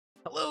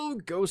Hello,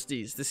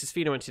 ghosties. This is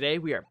Pheno, and today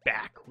we are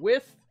back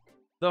with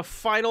the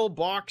final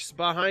box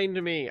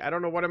behind me. I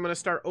don't know what I'm going to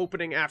start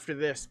opening after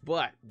this,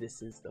 but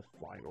this is the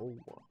final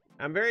one.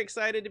 I'm very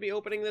excited to be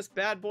opening this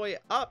bad boy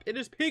up. It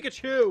is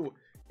Pikachu.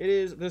 It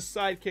is the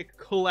SideKick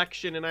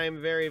collection, and I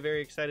am very,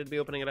 very excited to be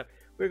opening it up.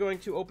 We're going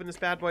to open this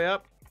bad boy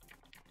up.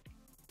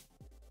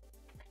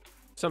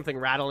 Something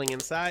rattling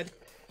inside.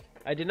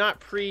 I did not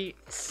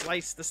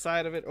pre-slice the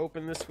side of it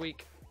open this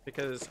week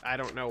because I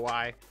don't know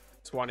why.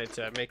 Just wanted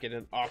to make it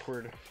an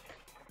awkward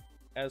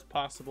as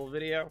possible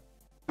video.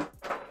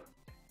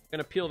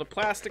 Gonna peel the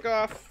plastic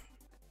off.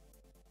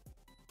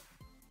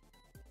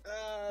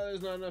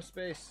 There's not enough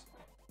space.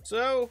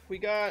 So we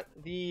got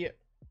the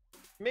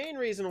main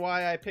reason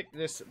why I picked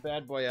this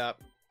bad boy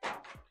up,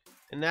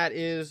 and that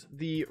is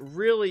the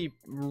really,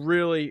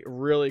 really,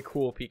 really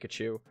cool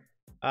Pikachu.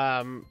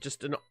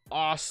 Just an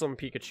awesome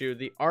Pikachu.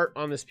 The art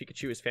on this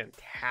Pikachu is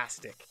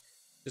fantastic.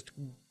 Just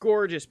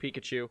gorgeous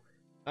Pikachu.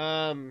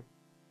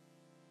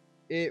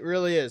 It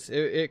really is.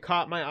 It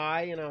caught my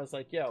eye, and I was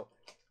like, yo,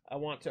 I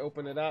want to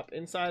open it up.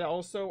 Inside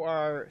also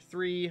are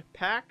 3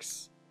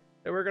 packs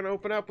that we're going to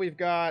open up. We've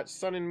got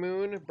Sun and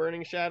Moon,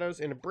 Burning Shadows,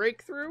 and a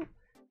Breakthrough.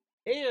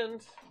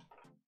 And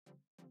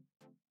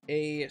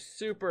a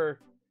super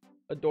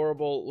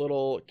adorable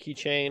little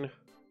keychain.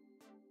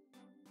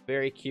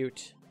 Very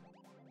cute.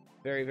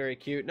 Very, very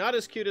cute. Not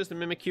as cute as the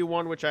Mimikyu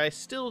one, which I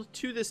still,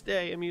 to this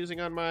day, am using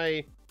on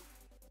my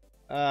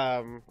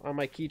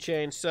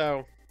keychain.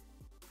 So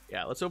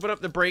yeah, let's open up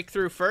the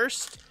Breakthrough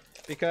first,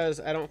 because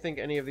I don't think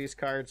any of these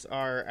cards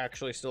are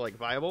actually still like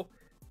viable.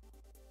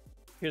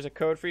 Here's a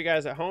code for you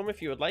guys at home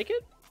if you would like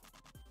it.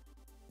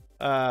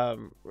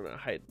 I'm gonna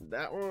hide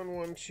that one.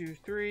 1, 2,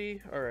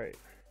 3. All right.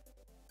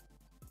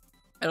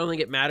 I don't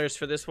think it matters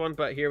for this one,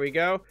 but here we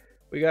go.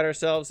 We got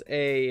ourselves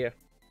a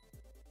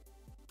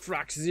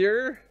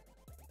Froxir.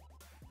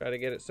 Try to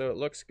get it so it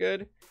looks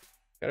good.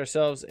 Got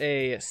ourselves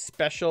a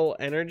Special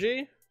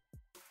Energy,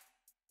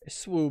 a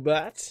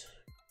Swoobat,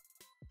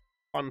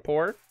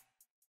 Funpour,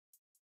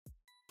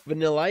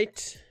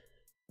 Vanillite,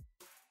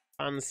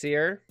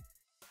 Anseer,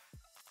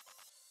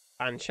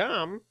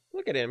 Ancham.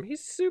 Look at him.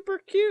 He's super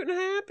cute and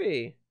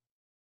happy.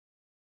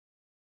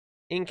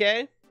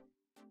 Inkay.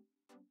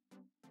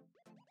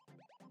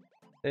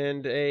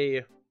 And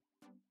a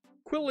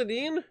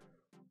Quilladine.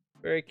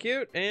 Very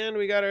cute. And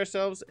we got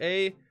ourselves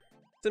a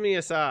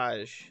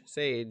Simiasage.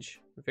 Sage.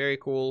 Very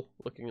cool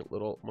looking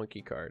little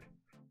monkey card.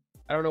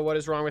 I don't know what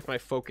is wrong with my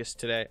focus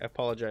today. I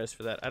apologize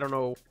for that. I don't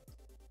know.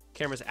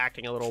 Camera's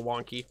acting a little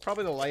wonky.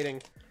 Probably the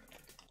lighting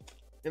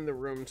in the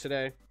room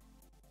today.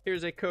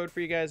 Here's a code for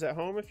you guys at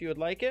home if you would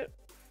like it.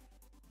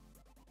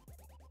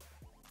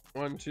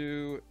 1,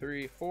 2,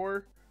 3,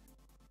 4.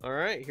 All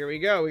right, here we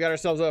go. We got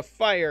ourselves a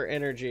Fire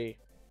Energy.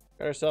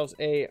 Got ourselves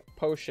a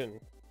Potion,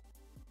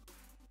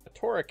 a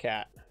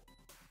Torracat,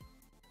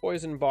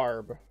 Poison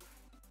Barb,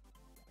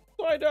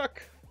 Psyduck,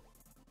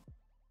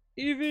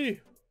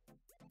 Eevee,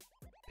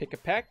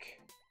 Pick-a-Peck,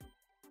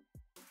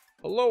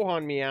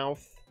 Alohan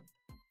Meowth,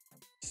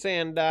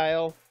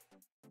 Sandile,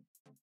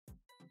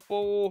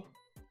 full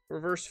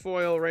reverse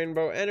foil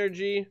Rainbow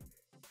Energy,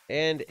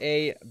 and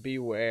a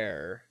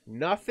Beware.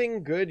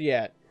 Nothing good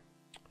yet.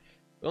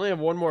 We only have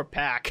one more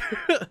pack.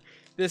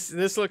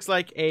 This looks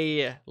like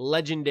a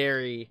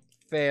legendary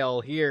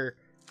fail here.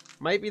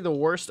 Might be the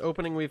worst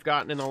opening we've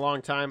gotten in a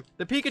long time.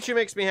 The Pikachu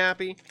makes me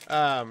happy.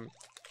 But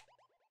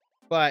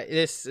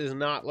this is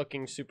not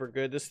looking super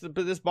good.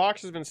 This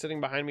box has been sitting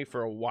behind me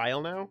for a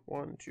while now.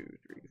 1, 2,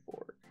 3,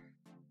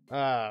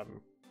 4.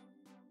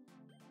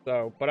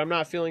 But I'm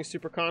not feeling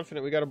super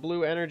confident. We got a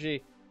Blue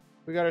Energy.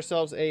 We got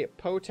ourselves a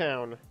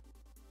Potown,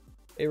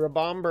 a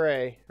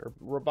Rabombre, or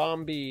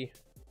Rabombi,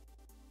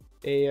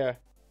 a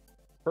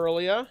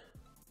Perlia,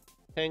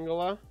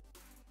 Tangela,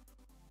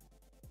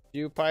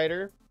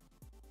 Dewpider,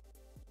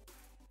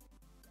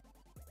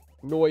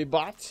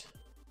 Noibot,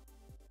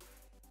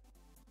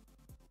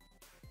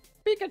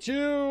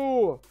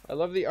 Pikachu! I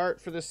love the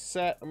art for this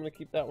set. I'm going to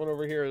keep that one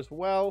over here as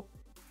well.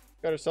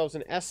 Got ourselves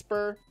an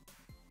Esper,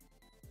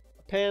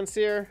 a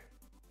Panseer,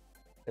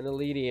 and a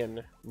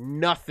Leedian.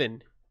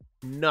 Nothing.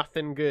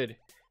 Nothing good.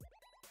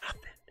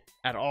 Nothing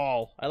at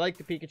all. I like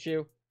the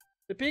Pikachu.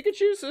 The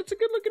Pikachu, so it's a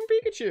good looking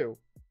Pikachu.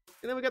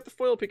 And then we got the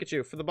foil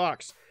Pikachu for the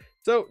box.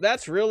 So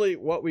that's really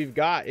what we've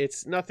got.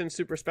 It's nothing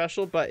super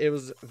special, but it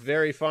was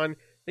very fun.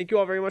 Thank you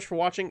all very much for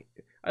watching.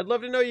 I'd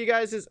love to know you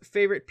guys'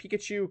 favorite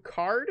Pikachu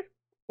card,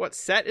 what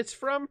set it's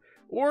from,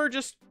 or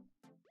just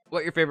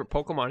what your favorite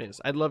Pokemon is.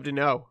 I'd love to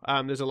know.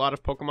 There's a lot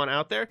of Pokemon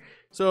out there.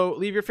 So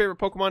leave your favorite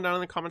Pokemon down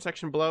in the comment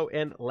section below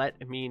and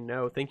let me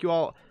know. Thank you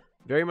all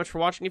very much for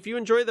watching. If you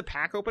enjoy the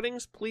pack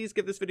openings, please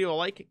give this video a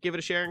like, give it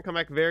a share, and come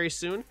back very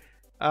soon.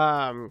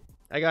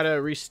 I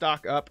gotta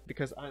restock up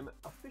because I'm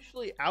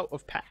officially out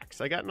of packs.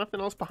 I got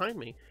nothing else behind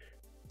me.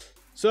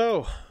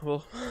 So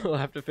we'll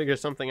have to figure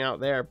something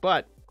out there.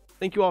 But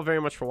thank you all very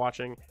much for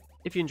watching.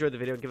 If you enjoyed the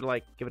video, give it a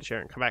like, give it a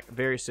share, and come back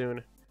very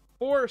soon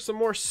for some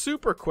more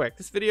super quick.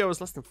 This video is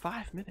less than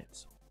 5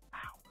 minutes.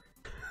 Wow.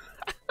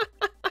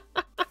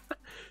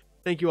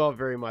 Thank you all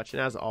very much.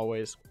 And as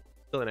always,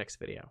 till the next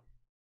video.